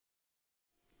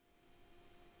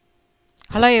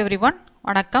Hello everyone,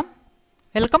 வணக்கம்.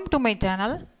 Welcome to my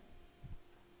channel.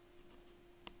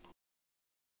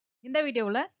 இந்த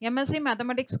வீடியோல M.Sc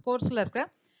Mathematics கோர்ஸ்ல இருக்க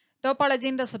Topology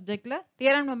என்ற சப்ஜெக்ட்ல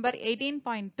theorem number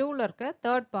 18.2 ல இருக்க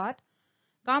third part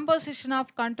composition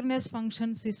of continuous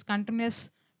functions is continuous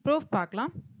proof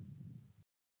பார்க்கலாம்.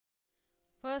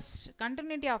 First,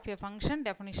 continuity of a function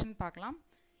definition பார்க்கலாம்.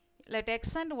 Let x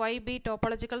and y be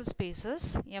topological spaces.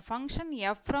 A function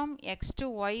f from x to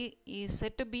y is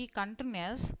said to be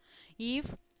continuous if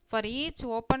for each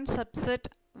open subset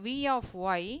v of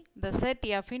y, the set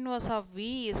f inverse of v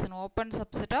is an open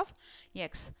subset of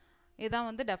x. இதான்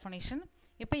வந்து definition.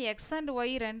 இப்போ x and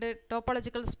y ரெண்டு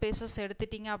topological spaces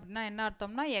எடுத்துட்டீங்க அப்படின்னா என்ன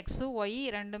அர்த்தம்னா x y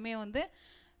ரெண்டுமே வந்து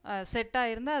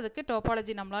செட்டாக இருந்தால் அதுக்கு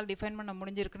topology நம்மளால் டிஃபைன் பண்ண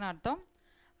முடிஞ்சிருக்குன்னு அர்த்தம்.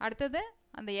 அடுத்தது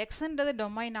அந்த xன்றது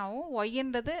டொமைனாகவும்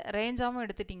yன்றது ரேஞ்சாகவும்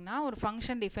எடுத்துட்டிங்கன்னா ஒரு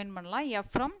ஃபங்க்ஷன் டிஃபைன் பண்ணலாம். f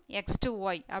from x to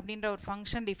y அப்படின்ற ஒரு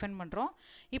ஃபங்க்ஷன் டிஃபைன் பண்ணுறோம்.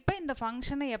 இப்போ இந்த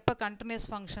ஃபங்க்ஷனை எப்போ கண்டினியூஸ்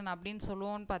ஃபங்க்ஷன் அப்படின்னு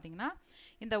சொல்லுவோம்னு பார்த்தீங்கன்னா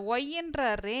இந்த yன்ற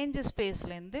ரேஞ்ச்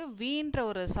ஸ்பேஸ்லேருந்து vன்ற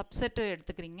ஒரு சப்செட்டு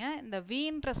எடுத்துக்கிறீங்க. இந்த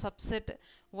vன்ற சப்செட்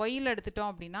yயில் எடுத்துட்டோம்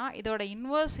அப்படின்னா இதோட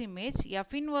inverse image f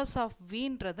inverse of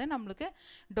vன்றது நம்மளுக்கு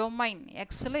டொமைன்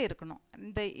xல இருக்கணும்.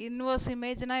 இந்த இன்வர்ஸ்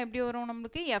இமேஜ்னால் எப்படி வரும்,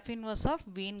 நம்மளுக்கு f இன்வர்ஸ் ஆஃப்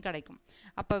vன்னு கிடைக்கும்.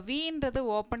 அப்போ vன்றது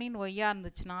ஓப்பன் இன் ஒய்யாக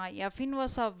இருந்துச்சுன்னா f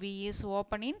inverse of v is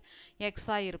open in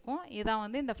எக்ஸாக இருக்கும். இதான்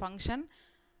வந்து இந்த ஃபங்க்ஷன்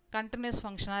கண்டினியூஸ்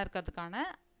ஃபங்க்ஷனாக இருக்கிறதுக்கான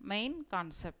மெயின்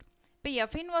கான்செப்ட். இப்போ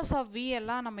f இன்வர்ஸ் ஆஃப் v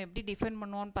எல்லாம் நம்ம எப்படி டிஃபைன்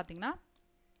பண்ணுவோம்னு பார்த்தீங்கன்னா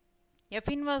f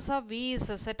inverse of v is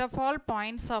a set of all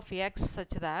points of x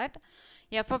such that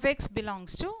f of x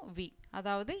belongs to v.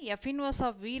 அதாவது f inverse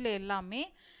of v ல எல்லாமே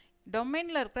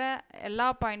டொமைனில் இருக்கிற எல்லா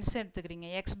பாயிண்ட்ஸும் எடுத்துக்கிறீங்க.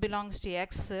 x belongs to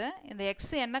x. இந்த x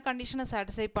என்ன கண்டிஷனை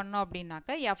சாட்டிஸ்ஃபை பண்ணோம்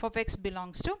அப்படின்னாக்கா f of x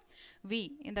belongs to v.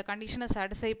 இந்த கண்டிஷனை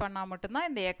சாட்டிஸ்ஃபை பண்ணால் மட்டும்தான்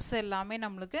இந்த x எல்லாமே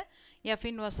நம்மளுக்கு f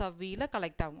inverse of v ல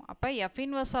கலெக்ட் ஆகும். அப்போ f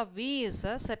inverse of v is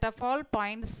a set of all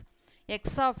points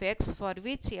x of x for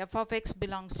which f of x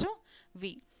belongs to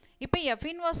v. இப்போ f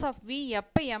inverse of v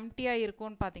எப்போ எம்டியாக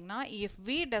இருக்கும்னு பார்த்தீங்கன்னா if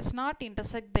v does not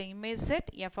intersect the image set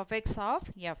f of x of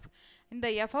f. இந்த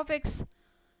f of x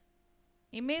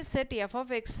image set f of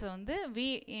x வந்து v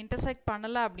intersect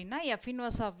பண்ணலை அப்படின்னா f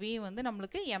inverse of v வந்து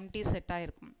நம்மளுக்கு எம்டி செட்டாக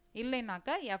இருக்கும்.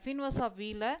 இல்லைனாக்கா f inverse of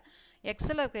vல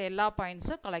xல இருக்க எல்லா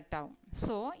பாயிண்ட்ஸும் கலெக்ட் ஆகும்.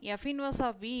 So f inverse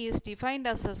of v is defined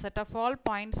as a set of all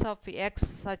points of x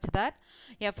such that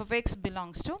f of x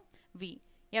belongs to v.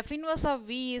 f inverse of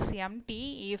v is empty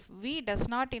if v does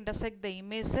not intersect the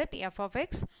image set f of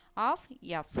x of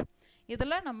f.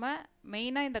 இதில் நம்ம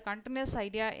மெயினாக இந்த continuous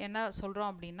idea என்ன சொல்கிறோம்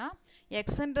அப்படின்னா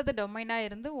எக்ஸ்ன்றது டொமைனாக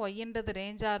இருந்து ஒய்ன்றது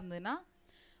ரேஞ்சாக இருந்ததுன்னா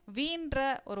vன்ற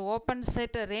ஒரு ஓப்பன்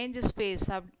செட் ரேஞ்ச் ஸ்பேஸ்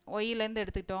ஒய்லேருந்து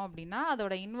எடுத்துக்கிட்டோம் அப்படின்னா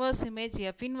அதோட inverse image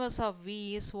f inverse of v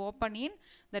is open in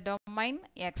the domain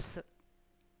x.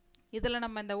 இதில்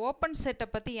நம்ம இந்த ஓப்பன் செட்டை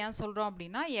பற்றி ஏன் சொல்கிறோம்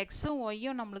அப்படின்னா எக்ஸும்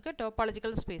ஒய்யும் நம்மளுக்கு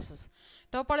டோபாலஜிக்கல் ஸ்பேசஸ்.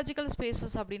 டோபாலஜிக்கல்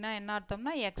ஸ்பேசஸ் அப்படின்னா என்ன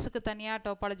அர்த்தம்னா எக்ஸுக்கு தனியாக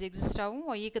டோபாலஜி எக்ஸிஸ்ட் ஆகும்,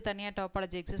 ஒய்க்கு தனியாக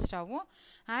டோபாலஜி எக்ஸிஸ்ட் ஆகும்.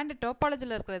 அண்ட்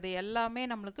டோபாலஜியில் இருக்கிறது எல்லாமே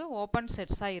நம்மளுக்கு ஓப்பன்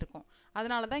செட்ஸாக இருக்கும்.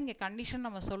 அதனால தான் இங்கே கண்டிஷன்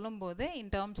நம்ம சொல்லும்போது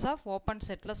in terms of open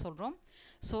settle சொல்கிறோம்.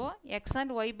 So X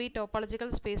and Y B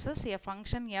topological spaces a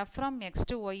function F from X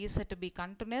to Y is set to be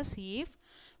continuous if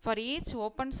for each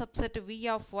open subset v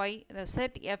of y, the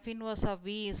set f inverse of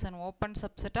v is an open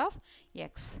subset of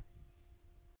x.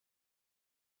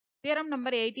 Theorem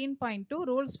number 18.2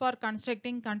 rules for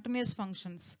constructing continuous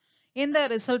functions. In the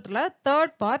result la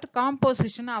third part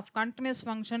composition of continuous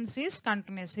functions is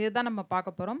continuous. இதுதான் நம்ம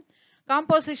பார்க்க போறோம்.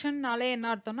 Composition நாலே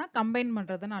என்ன அர்த்தம்னா combine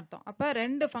பண்றதுன்னு அர்த்தம். அப்ப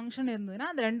ரெண்டு ஃபங்க்ஷன் இருந்ததுன்னா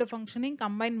அந்த ரெண்டு ஃபங்க்ஷனையும்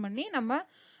கம்பைன் பண்ணி நம்ம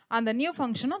அந்த நியூ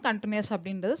ஃபங்க்ஷனும் கண்டினியூஸ்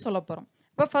அப்படின்றது சொல்ல போறோம்.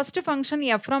 இப்போ first function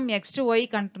f from x to y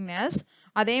continuous,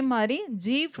 அதே மாதிரி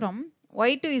g from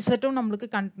y to z நம்மளுக்கு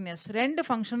கண்டினியூஸ். ரெண்டு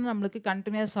ஃபங்க்ஷனும் நம்மளுக்கு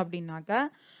கண்டினியூஸ் அப்படின்னாக்க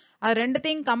அது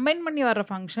ரெண்டுத்தையும் கம்பைன் பண்ணி வர்ற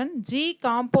function g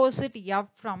composite f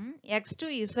from x to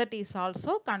z is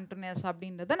also continuous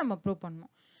அப்படின்றத நம்ம ப்ரூவ்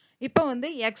பண்ணணும். இப்போ வந்து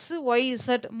x y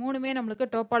z மூணுமே நம்மளுக்கு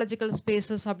டோபாலஜிக்கல்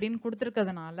ஸ்பேசஸ் அப்படின்னு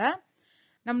கொடுத்துருக்கிறதுனால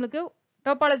நம்மளுக்கு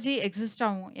டோபாலஜி எக்ஸிஸ்ட்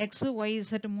ஆகும் எக்ஸ் ஒய்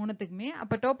செட் மூணுத்துக்குமே.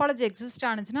 அப்போ டோபாலஜி எக்ஸிஸ்ட்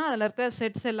ஆனிச்சுன்னா அதில் இருக்கிற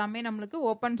செட்ஸ் எல்லாமே நம்மளுக்கு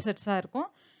ஓப்பன் செட்ஸாக இருக்கும்.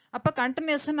 அப்போ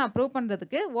கண்டினியூஸை நான் ப்ரூவ்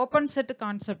பண்ணுறதுக்கு ஓப்பன் செட்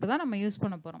கான்செப்ட் தான் நம்ம யூஸ்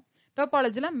பண்ண போகிறோம்.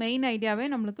 டோபாலஜியில் மெயின் ஐடியாவே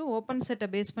நம்மளுக்கு ஓப்பன் செட்டை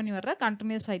பேஸ் பண்ணி வர்ற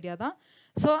கண்டினியூஸ் ஐடியா தான்.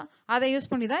 ஸோ அதை யூஸ்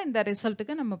பண்ணி தான் இந்த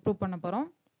ரிசல்ட்டுக்கு நம்ம ப்ரூவ் பண்ண போகிறோம்.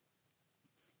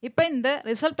 இப்போ இந்த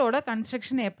ரிசல்ட்டோட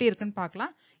கன்ஸ்ட்ரக்ஷன் எப்படி இருக்குன்னு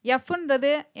பார்க்கலாம்.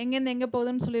 எஃப்ன்றது எங்கேருந்து எங்கே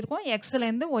போகுதுன்னு சொல்லியிருக்கோம்,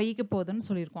 எக்ஸ்லேருந்து ஒய்க்கு போகுதுன்னு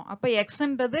சொல்லியிருக்கோம். அப்போ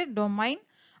எக்ஸ்ன்றது domain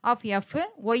of F,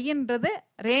 ஒய்ன்றது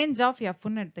range of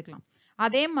எஃப்னு எடுத்துக்கலாம்.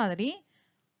 அதே மாதிரி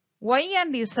y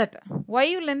and z,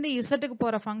 yலேருந்து zக்கு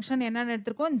போகிற ஃபங்க்ஷன் என்னன்னு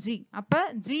எடுத்துருக்கோம் g. அப்போ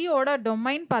gயோட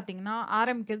டொமைன் பார்த்தீங்கன்னா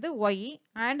ஆரம்பிக்கிறது y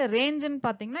அண்ட் ரேஞ்சுன்னு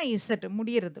பார்த்தீங்கன்னா z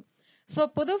முடிகிறது. ஸோ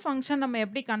புது ஃபங்க்ஷன் நம்ம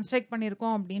எப்படி கன்ஸ்ட்ரக்ட்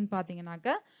பண்ணியிருக்கோம் அப்படின்னு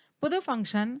பார்த்தீங்கன்னாக்க புது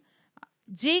ஃபங்க்ஷன்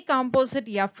ஜி காம்போசிட்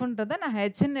எஃப்ன்றதை நான்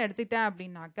ஹெச்ன்னு எடுத்துக்கிட்டேன்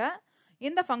அப்படின்னாக்க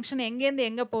இந்த ஃபங்க்ஷன் எங்கேருந்து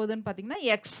எங்கே போகுதுன்னு பார்த்தீங்கன்னா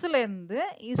எக்ஸ்லேருந்து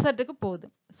இசட்டுக்கு போகுது.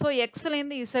 ஸோ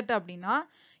எக்ஸ்லேருந்து இசட் அப்படின்னா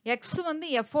எக்ஸ் வந்து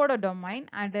எஃபோட டொமைன்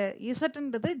அண்ட்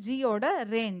இசட்ன்றது ஜியோட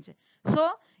ரேஞ்ச். ஸோ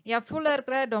எஃப்ல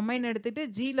இருக்கிற டொமைன் எடுத்துக்கிட்டு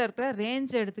ஜியில் இருக்கிற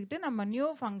ரேஞ்ச் எடுத்துக்கிட்டு நம்ம new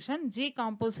function G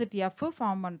composite F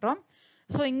form பண்ணுறோம்.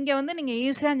 ஸோ இங்கே வந்து நீங்கள்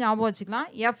ஈஸியாக ஞாபகம் வச்சுக்கலாம்.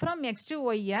 எஃப் ஃப்ரம் எக்ஸ் டு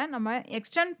ஒய்யை நம்ம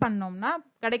எக்ஸ்டெண்ட் பண்ணோம்னா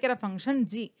கிடைக்கிற ஃபங்க்ஷன்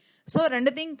ஜி. ஸோ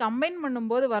ரெண்டுத்தையும் கம்பைன்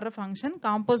பண்ணும்போது வர்ற function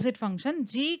composite function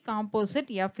G composite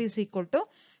F is equal to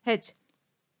H.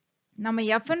 நம்ம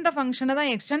எஃப்ன்ற ஃபங்க்ஷனை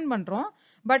தான் எக்ஸ்டெண்ட் பண்ணுறோம்.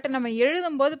 பட் நம்ம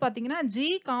எழுதும்போது பார்த்தீங்கன்னா ஜி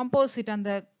காம்போசிட்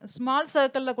அந்த ஸ்மால்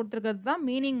சர்க்கிளில் கொடுத்துருக்கிறது தான்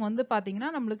மீனிங் வந்து பார்த்தீங்கன்னா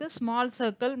நம்மளுக்கு ஸ்மால்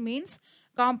சர்க்கிள் மீன்ஸ்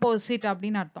காம்போசிட்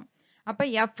அப்படின்னு அர்த்தம். அப்போ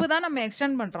எஃப் தான் நம்ம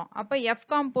எக்ஸ்டெண்ட் பண்ணுறோம். அப்போ எஃப்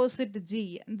காம்போசிட் ஜி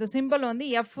இந்த சிம்பிள் வந்து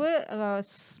எஃப்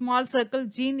ஸ்மால் சர்க்கிள்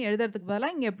ஜின்னு எழுதுறதுக்கு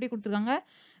பதிலாக இங்கே எப்படி கொடுத்துருக்காங்க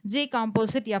ஜி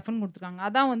காம்போசிட் எஃப்னு கொடுத்துருக்காங்க.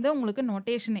 அதான் வந்து உங்களுக்கு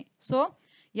நோட்டேஷனே. ஸோ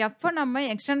எஃப் நம்ம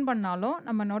எக்ஸ்டெண்ட் பண்ணாலும்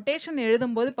நம்ம நோட்டேஷன்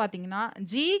எழுதும்போது பார்த்தீங்கன்னா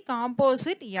ஜி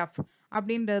காம்போசிட் எஃப்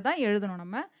அப்படின்றது தான் எழுதணும்.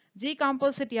 நம்ம ஜி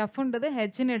காம்போசிட் எஃப்ன்றது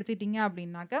ஹெச்ன்னு எடுத்துட்டீங்க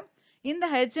அப்படின்னாக்க இந்த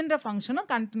ஹெச்ன்ற ஃபங்க்ஷனும்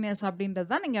கண்டினியூஸ் அப்படின்றது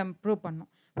தான் நீங்கள் ப்ரூவ் பண்ணணும்.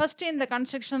 ஃபர்ஸ்ட் இந்த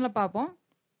கன்ஸ்ட்ரக்ஷனில் பார்ப்போம்.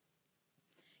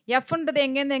 எஃப்ன்றது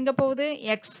எங்கேருந்து எங்கே போகுது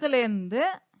எக்ஸ்லேருந்து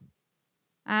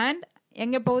அண்ட்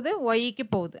எங்கே போகுது ஒய்க்கு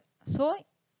போகுது. ஸோ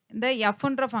இந்த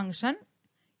எஃப்ன்ற ஃபங்க்ஷன்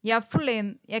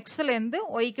எக்ஸ்லேருந்து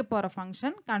ஒய்க்கு போகிற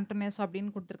ஃபங்க்ஷன் கண்டினியூஸ்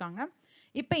அப்படின்னு கொடுத்துருக்காங்க.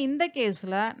 இப்போ இந்த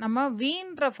கேஸில் நம்ம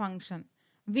வீன்ற ஃபங்க்ஷன்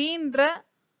வீன்ற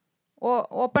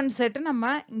ஓப்பன் செட்டு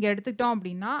நம்ம இங்கே எடுத்துக்கிட்டோம்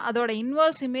அப்படின்னா அதோட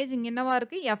இன்வர்ஸ் இமேஜ் இங்கே என்னவா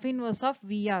இருக்குது எஃப் இன்வர்ஸ் ஆஃப்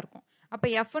வியா இருக்கும். அப்போ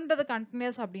எஃப்ன்றது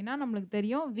கண்டினியூஸ் அப்படின்னா நம்மளுக்கு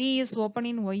தெரியும் வி இஸ் ஓப்பன்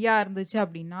இன் ஒய்யா இருந்துச்சு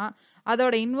அப்படின்னா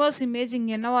அதோட இன்வர்ஸ் இமேஜ்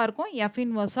இங்கே என்னவா இருக்கும் எஃப்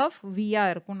இன்வர்ஸ் ஆஃப் வியா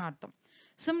இருக்கும்னு அர்த்தம்.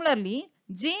 சிமிலர்லி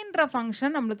ஜீன்ற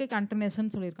ஃபங்க்ஷன் நம்மளுக்கு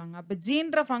கண்டினியூஸ்ன்னு சொல்லியிருக்காங்க. அப்போ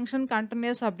ஜீன்ற ஃபங்க்ஷன்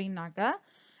கண்டினியூஸ் அப்படின்னாக்க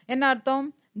என்ன அர்த்தம்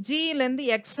ஜிலேருந்து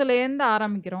எக்ஸ்லேருந்து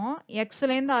ஆரம்பிக்கிறோம்.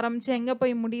 எக்ஸ்லேருந்து ஆரம்பிச்சு எங்கே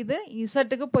போய் முடியுது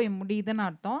இசட்டுக்கு போய் முடியுதுன்னு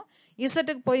அர்த்தம்.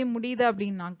 இசட்டுக்கு போய் முடியுது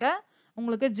அப்படின்னாக்க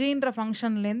உங்களுக்கு ஜீன்ற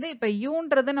ஃபங்க்ஷன்லேருந்து இப்போ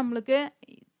யூன்றது நம்மளுக்கு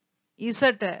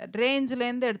இசட்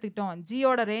ரேஞ்சிலேருந்து எடுத்துக்கிட்டோம்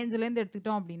ஜியோட ரேஞ்சிலேருந்து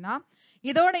எடுத்துக்கிட்டோம் அப்படின்னா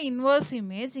இதோட இன்வர்ஸ்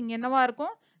இமேஜ் இங்கே என்னவா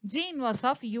இருக்கும் ஜி இன்வர்ஸ்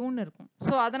ஆஃப் யூன்னு இருக்கும்.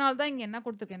 ஸோ அதனால தான் இங்கே என்ன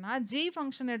கொடுத்துருக்கேன்னா ஜி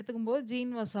ஃபங்க்ஷன் எடுத்துக்கும் போது ஜி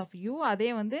இன்வர்ஸ் ஆஃப் யூ அதே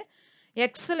வந்து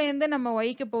எக்ஸ்லேருந்து நம்ம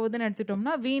ஒய்க்கு போகுதுன்னு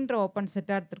எடுத்துட்டோம்னா வீன்ற ஓப்பன்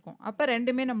செட்டாக எடுத்துருக்கோம். அப்போ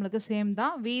ரெண்டுமே நம்மளுக்கு சேம்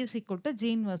தான் we is equal to G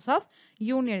inverse of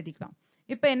யூன்னு எழுதிக்கலாம்.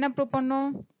 இப்போ என்ன ப்ரூவ்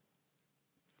பண்ணோம்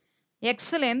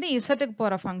எக்ஸ்லேருந்து இசட்டுக்கு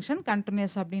போகிற ஃபங்க்ஷன்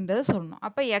கண்டினியூஸ் அப்படின்றத சொல்லணும்.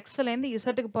 அப்போ எக்ஸ்லேருந்து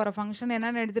இசட்டுக்கு போகிற ஃபங்க்ஷன்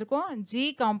என்னென்னு எழுதியிருக்கோம் ஜி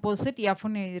காம்போசிட்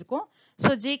எஃப்னு எழுதியிருக்கோம்.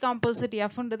 ஸோ ஜி காம்போசிட்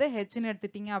எஃப்ன்றது ஹெச்ன்னு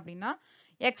எடுத்துட்டீங்க அப்படின்னா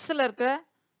எக்ஸில் இருக்கிற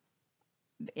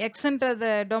எக்ஸ்ன்றத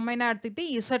டொமைனாக எடுத்துக்கிட்டு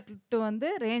இசட் வந்து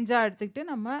ரேஞ்சாக எடுத்துக்கிட்டு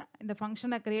நம்ம இந்த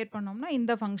ஃபங்க்ஷனை கிரியேட் பண்ணோம்னா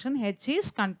இந்த ஃபங்க்ஷன் ஹெச் இஸ்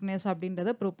கண்டினியூஸ்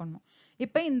அப்படின்றத ப்ரூவ் பண்ணணும்.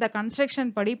 இப்போ இந்த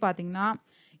கன்ஸ்ட்ரக்ஷன் படி பார்த்தீங்கன்னா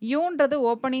யூன்றது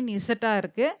ஓப்பன் இன் இசட்டாக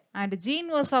இருக்குது and G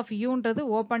inverse of யூன்றது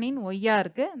open in ஒய்யாக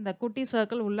இருக்குது. இந்த குட்டி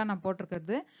சர்க்கிள் உள்ள நான்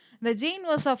போட்டிருக்கிறது இந்த ஜி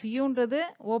இன்வர்ஸ் ஆஃப் யூன்றது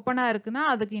ஓப்பனாக இருக்குன்னா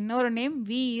அதுக்கு இன்னொரு name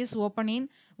we is open in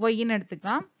ஒய்ன்னு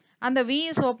எடுத்துக்கலாம். அந்த வி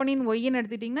இஸ் ஓப்பன் இன் ஒய்ன்னு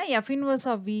எடுத்துட்டிங்கன்னா F inverse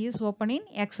of we is open in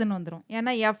எக்ஸ்ன்னு வந்துடும்.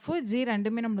 ஏன்னா எஃப் ஜி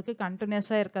ரெண்டுமே நம்மளுக்கு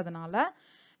கண்டினியூஸாக இருக்கிறதுனால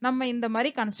நம்ம இந்த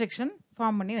மாதிரி கன்ஸ்ட்ரக்ஷன்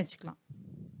ஃபார்ம் பண்ணி வச்சுக்கலாம்.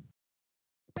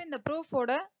 இப்போ இந்த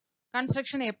ப்ரூஃபோட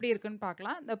கன்ஸ்ட்ரக்ஷன் எப்படி இருக்குன்னு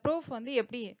பார்க்கலாம். இந்த ப்ரூஃப் வந்து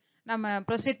எப்படி நம்ம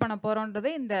ப்ரொசீட் பண்ண போகிறோன்றது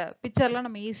இந்த பிக்சரில்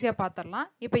நம்ம ஈஸியாக பார்த்துடலாம்.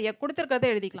 இப்போ கொடுத்துருக்கிறத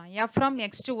எழுதிக்கலாம் F from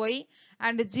X to Y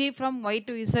and G from Y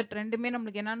to Z ரெண்டுமே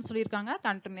நம்மளுக்கு என்னன்னு சொல்லியிருக்காங்க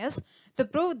continuous.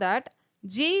 To prove that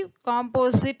G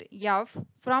composite F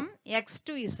from X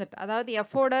to Z அதாவது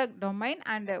F ஓட டொமைன்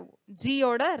அண்ட் G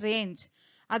ஓட ரேஞ்ச்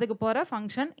அதுக்கு போகிற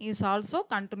ஃபங்க்ஷன் இஸ் ஆல்சோ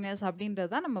கண்டினியூஸ் அப்படின்றது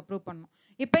தான் நம்ம ப்ரூவ் பண்ணணும்.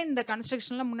 இப்போ இந்த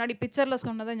கன்ஸ்ட்ரக்ஷனில் முன்னாடி பிக்சரில்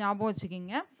சொன்னதை ஞாபகம்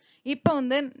வச்சுக்கிங்க. இப்போ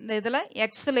வந்து இந்த இதில்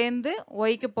எக்ஸ்லேருந்து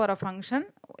ஒய்க்கு போகிற ஃபங்க்ஷன்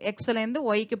எக்ஸ்லேருந்து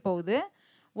ஒய்க்கு போகுது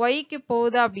ஒய்க்கு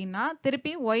போகுது அப்படின்னா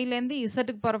திருப்பி ஒய்லேருந்து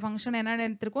இசட்டுக்கு போகிற ஃபங்க்ஷன் என்னென்னு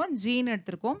எடுத்திருக்கோம் ஜின்னு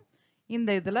எடுத்திருக்கோம்.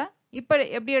 இந்த இதில் இப்போ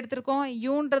எப்படி எடுத்திருக்கோம்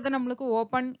யூன்றது நம்மளுக்கு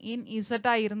ஓப்பன் இன்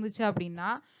இசட்டாக இருந்துச்சு அப்படின்னா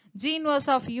ஜி இன்வர்ஸ்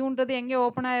ஆஃப் யூன்றது எங்கே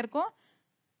ஓப்பன் ஆகிருக்கும்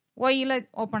ஒய்யில்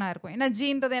ஓப்பன் ஆகிருக்கும். ஏன்னா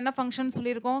ஜின்றது என்ன ஃபங்க்ஷன்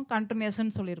சொல்லியிருக்கோம்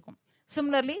கண்டினியூஸ்ன்னு சொல்லியிருக்கோம்.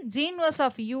 சிமிலர்லி ஜி இன்வர்ஸ்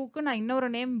ஆஃப் யூக்கு நான் இன்னொரு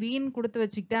நேம் வின்னு கொடுத்து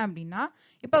வச்சுக்கிட்டேன் அப்படின்னா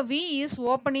இப்போ வி இஸ்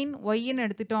ஓப்பன் இன் ஒய்ன்னு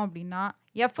எடுத்துட்டோம் அப்படின்னா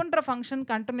எஃப்ன்ற ஃபங்க்ஷன்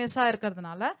கண்டினியூஸாக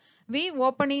இருக்கிறதுனால we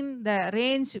open in the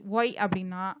range Y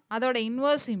அப்படின்னா அதோட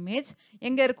இன்வர்ஸ் இமேஜ்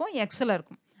எங்கே இருக்கும் எக்ஸில்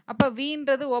இருக்கும். அப்போ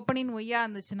வின்றது ஓப்பன் இன் ஒய்யாக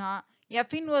இருந்துச்சுன்னா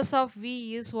F inverse of we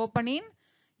is open in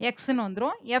எக்ஸ்ன்னு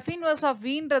வந்துடும். எஃப் இன்வர்ஸ் ஆஃப்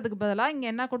வின்றதுக்கு பதிலாக இங்கே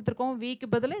என்ன கொடுத்துருக்கோம் விக்கு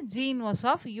பதில் ஜி இன்வர்ஸ்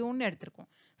ஆஃப் யூன்னு எடுத்திருக்கோம்.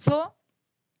 ஸோ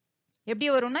எப்படி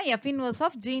வரும்னா f inverse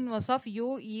of g inverse of u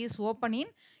is open in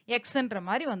x என்ற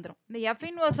மாதிரி வந்துரும். இந்த f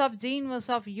inverse of g inverse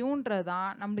of u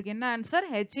ன்றதான் நமக்கு என்ன answer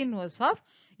h inverse of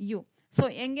u. So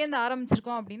எங்கேருந்து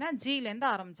ஆரம்பிச்சிருக்கோம் அப்படின்னா ஜிலேருந்து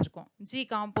ஆரம்பிச்சிருக்கோம். ஜி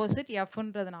காம்போசிட்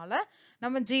எஃப்ன்றதுனால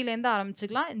நம்ம ஜிலேருந்து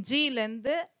ஆரம்பிச்சுக்கலாம்.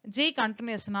 ஜிலேருந்து G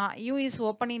கண்டினியூஸ்னா you is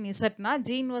open in இசட்னா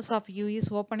G inverse of you is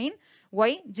open in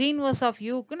Y. G inverse of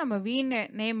யூக்கு நம்ம we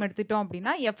name எடுத்துட்டோம்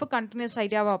அப்படின்னா எஃப் கண்டினியூஸ்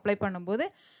ஐடியாவை அப்ளை பண்ணும்போது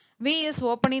வி இஸ்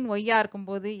ஓப்பன் இன் ஒய்யா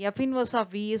இருக்கும்போது F inverse of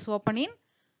we is open in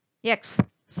X.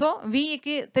 So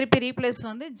விக்கு திருப்பி replace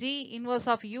வந்து G inverse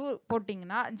of you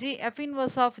போட்டிங்கன்னா F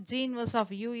inverse of G inverse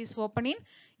of you is open in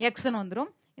எக்ஸ்ன்னு வந்துடும்.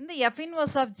 இந்த F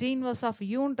inverse of G inverse of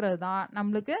யூன்றது தான்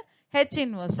நம்மளுக்கு H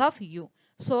inverse of you.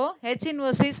 So H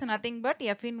inverse is nothing but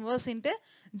F inverse into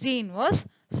G inverse.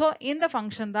 So இந்த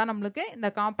function தான் நம்மளுக்கு இந்த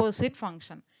composite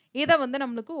function. இதை வந்து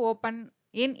நம்மளுக்கு ஓப்பன்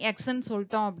in x ன்னு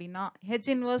சொல்லிட்டோம் அப்படின்னா h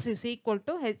inverse is equal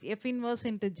to f inverse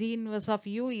into g inverse of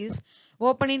u is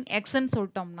open in x ன்னு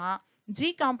சொல்லிட்டோம்னா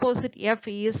g composite f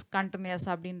is continuous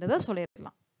அப்படின்றத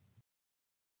சொல்லிடலாம்.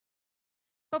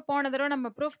 இப்போ போன தடவை நம்ம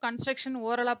ப்ரூஃப் கன்ஸ்ட்ரக்ஷன்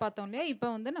ஓரலாக பார்த்தோம் இல்லையா, இப்போ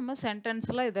வந்து நம்ம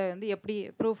சென்டென்ஸில் இதை வந்து எப்படி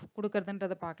ப்ரூஃப்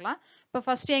கொடுக்கறதுன்றதை பார்க்கலாம். இப்போ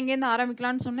ஃபர்ஸ்ட் எங்கேருந்து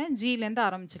ஆரம்பிக்கலாம்னு சொன்னேன், ஜிலேருந்து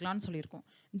ஆரம்பிச்சிக்கலாம்னு சொல்லியிருக்கோம்.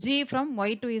 G from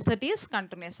Y to Z is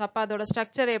continuous. அப்போ அதோட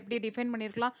ஸ்ட்ரக்சர் எப்படி டிஃபைன்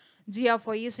பண்ணியிருக்கலாம், G of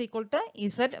Y is equal to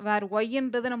Z, வேர்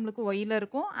ஒய்ன்றது நம்மளுக்கு ஒய்யில்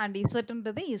இருக்கும் அண்ட்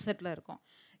இசட்ன்றது இசட்டில் இருக்கும்.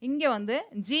 இங்கே வந்து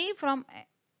G from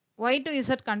y to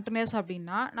z continuous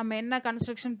அப்படின்னா நம்ம என்ன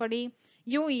கன்ஸ்ட்ரக்ஷன் படி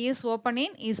u is open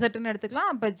in z ன்னு எடுத்துக்கலாம்.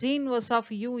 அப்ப g inverse of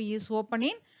u is open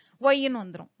in y ன்னு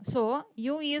வந்துரும். So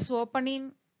u is open in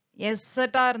z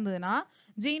இருந்ததுன்னா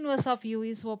g inverse of u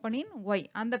is open in y.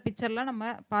 அந்த பிக்சர்ல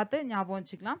நம்ம பார்த்து ஞாபகம்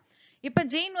வச்சுக்கலாம். இப்ப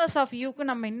g inverse of u க்கு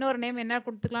நம்ம இன்னொரு நேம் என்ன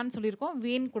கொடுத்துக்கலாம்னு சொல்லியிருக்கோம்,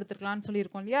 v ன்னு கொடுத்துக்கலாம்னு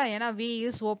சொல்லியிருக்கோம் இல்லையா. ஏன்னா v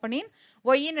is open in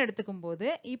y ன்னு எடுத்துக்கும் போது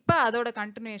இப்ப அதோட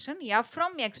continuation f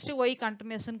from x to y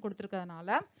continuation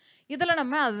கொடுத்துருக்கிறதுனால இதுல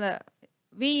நம்ம அந்த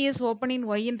v is open in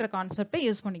y என்ற கான்செப்டை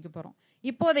யூஸ் பண்ணிக்க போறோம்.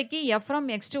 இப்போதைக்கு f from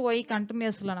x to y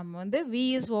கண்டினியூஸ்ல நம்ம வந்து v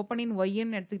is open in y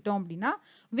ன்னு எடுத்துக்கிட்டோம் அப்படின்னா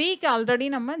v க்கு ஆல்ரெடி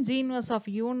நம்ம g inverse of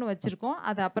u ன்னு வச்சிருக்கோம்,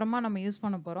 அது அப்புறமா நம்ம யூஸ்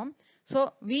பண்ண போறோம். So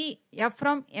f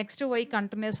from x to y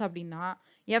continuous அப்படின்னா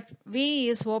v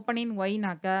is open in y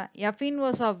நாக்க f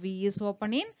inverse of v is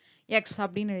open in x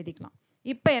அப்படின்னு எழுதிக்கலாம்.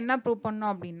 இப்போ என்ன ப்ரூவ்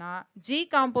பண்ணோம் அப்படின்னா g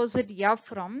composite f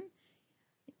from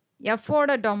f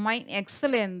ஓட டொமைன்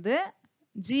xல இருந்து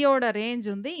g ஓட ரேஞ்ச்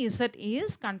வந்து z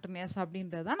is continuous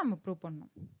அப்படின்றத நம்ம ப்ரூவ்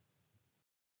பண்ணோம்.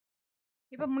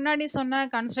 இப்போ முன்னாடி சொன்ன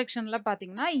கன்ஸ்ட்ரக்ஷன்ல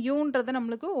பாத்தீங்கன்னா uன்றது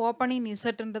நம்மளுக்கு ஓப்பன் இன்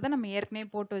zன்றதை நம்ம ஏற்கனவே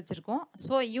போட்டு வச்சிருக்கோம்.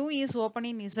 So u is open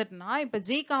in zனா இப்போ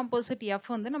g composite f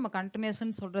வந்து நம்ம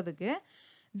கண்டினியூஸ்ன்னு சொல்றதுக்கு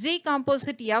g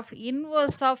composite f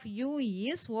inverse of u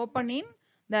is open in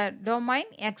the domain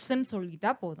x ன்னு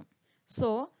சொல்லிட்டா போதும். So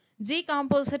g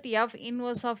composite f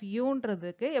inverse of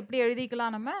uன்றதுக்கு எப்படி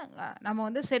எழுதிக்கலாம், நம்ம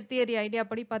வந்து செட் தியரி ஐடியா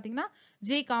படி பாத்தீங்கன்னா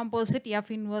g composite f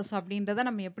inverse அப்படின்றத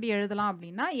நம்ம எப்படி எழுதலாம்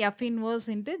அப்படின்னா f inverse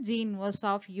into g inverse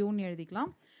of u ன்னு எழுதிக்கலாம்.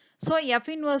 So f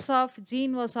inverse of g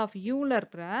inverse of uல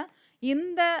இருக்கிற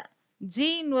இந்த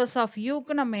g inverse of u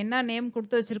க்கு நம்ம என்ன நேம்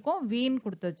கொடுத்து வச்சிருக்கோம், v ன்னு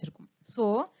கொடுத்து வச்சிருக்கோம். So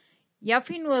f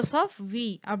inverse of v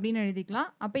அப்படின்னு எழுதிக்கலாம்.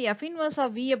 அப்ப f inverse of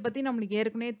v பத்தி நம்மளுக்கு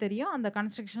ஏற்கனவே தெரியும், அந்த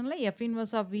கன்ஸ்ட்ரக்ஷன்ல f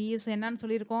inverse of v is என்னன்னு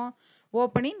சொல்லியிருக்கோம்,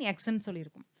 open in x ன்னு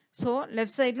சொல்லியிருக்கோம். ஸோ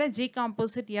லெஃப்ட் சைட்ல g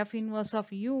composite f inverse of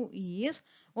u is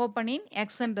open in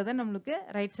xன்றத நம்மளுக்கு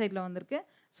ரைட் சைட்ல வந்திருக்கு.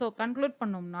 ஸோ கன்க்ளூட்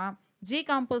பண்ணோம்னா g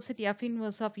composite f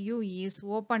inverse of u is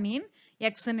open in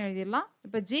x ன்னு எழுதிடலாம்.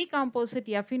 இப்ப g composite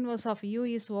f inverse of u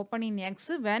is open in x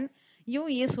when u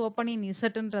is open in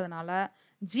zன்றதுனால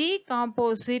g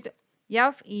composite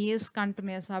f is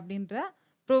continuous அப்படின்ற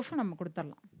proof நம்ம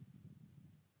கொடுத்துடலாம்.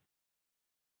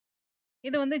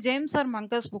 இது வந்து James R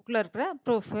மங்கர்ஸ் புக்ல இருக்கிற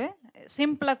ப்ரூஃப்,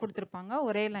 சிம்பிளா கொடுத்திருப்பாங்க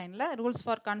ஒரே லைன்ல. ரூல்ஸ்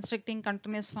ஃபார் கன்ஸ்ட்ரக்டிங்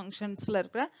கண்டினியூஸ் ஃபங்க்ஷன்ஸ்ல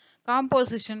இருக்கிற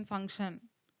composition function,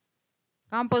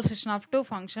 composition of two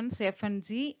functions f and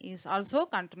g is also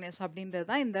continuous அப்படின்றது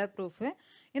தான் இந்த ப்ரூஃப்.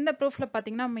 இந்த ப்ரூஃப்ல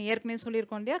பாத்தீங்கன்னா நம்ம ஏற்கனவே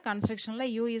சொல்லியிருக்கோம் இல்லையா, கன்ஸ்ட்ரக்ஷன்ல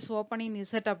u is open in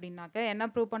z அப்படின்னாக்க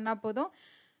என்ன ப்ரூவ் பண்ணா போதும்,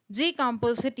 g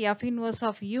composite f inverse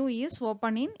of u is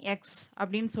open in x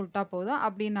அப்படின்னு சொல்லிட்டா போதும்.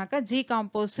 அப்படின்னாக்க g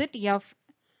composite f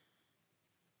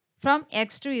from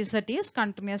x to z is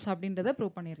continuous அப்படின்றத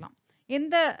ப்ரூவ் பண்ணிடலாம்.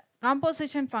 இந்த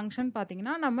காம்போசிஷன் ஃபங்க்ஷன்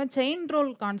பாத்தீங்கன்னா நம்ம செயின்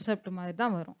ரூல் கான்செப்ட் மாதிரி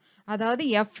தான் வரும். அதாவது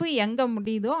f எங்க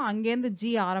முடியுதோ அங்கேருந்து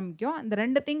g ஆரம்பிக்கும். இந்த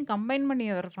ரெண்டுத்தையும் கம்பைன் பண்ணி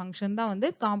வர ஃபங்க்ஷன் தான் வந்து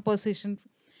காம்போசிஷன்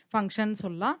ஃபங்க்ஷன்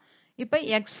சொல்லலாம். இப்போ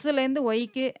xல இருந்து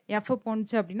yக்கு f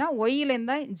போனுச்சு அப்படின்னா yல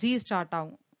இருந்து தான் g ஸ்டார்ட்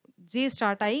ஆகும், g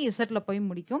ஸ்டார்ட் ஆகி zல போய்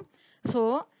முடிக்கும். ஸோ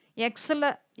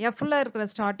xல fல இருக்கிற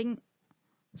ஸ்டார்டிங்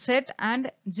செட் அண்ட்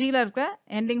ஜில இருக்கிற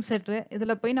எண்டிங் செட்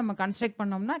இதுல போய் நம்ம கன்ஸ்ட்ரக்ட்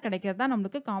பண்ணோம்னா கிடைக்கிறதா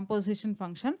நம்மளுக்கு காம்போசிஷன்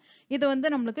ஃபங்க்ஷன். இது வந்து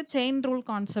நம்மளுக்கு செயின் ரூல்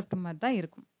கான்செப்ட் மாதிரி தான்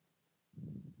இருக்கும்.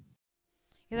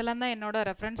 இதெல்லாம் தான் என்னோட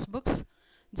reference books.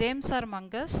 James R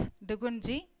மங்கஸ்,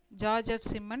 டுகுன்ஜி, George F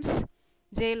Simmons,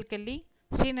 JL Kelly,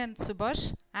 ஸ்ரீநந்த் சுபாஷ்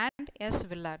அண்ட் எஸ்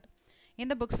வில்லார்ட்.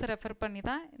 இந்த புக்ஸை ரெஃபர் பண்ணி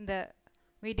தான் இந்த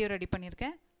வீடியோ ரெடி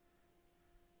பண்ணியிருக்கேன்.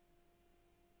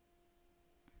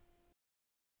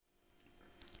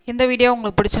 இந்த வீடியோ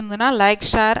உங்களுக்கு பிடிச்சிருந்ததுன்னா like,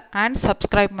 share and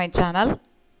subscribe my channel.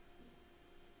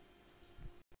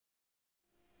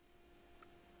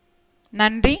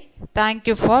 நன்றி.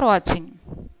 தேங்க்யூ ஃபார் வாட்சிங்.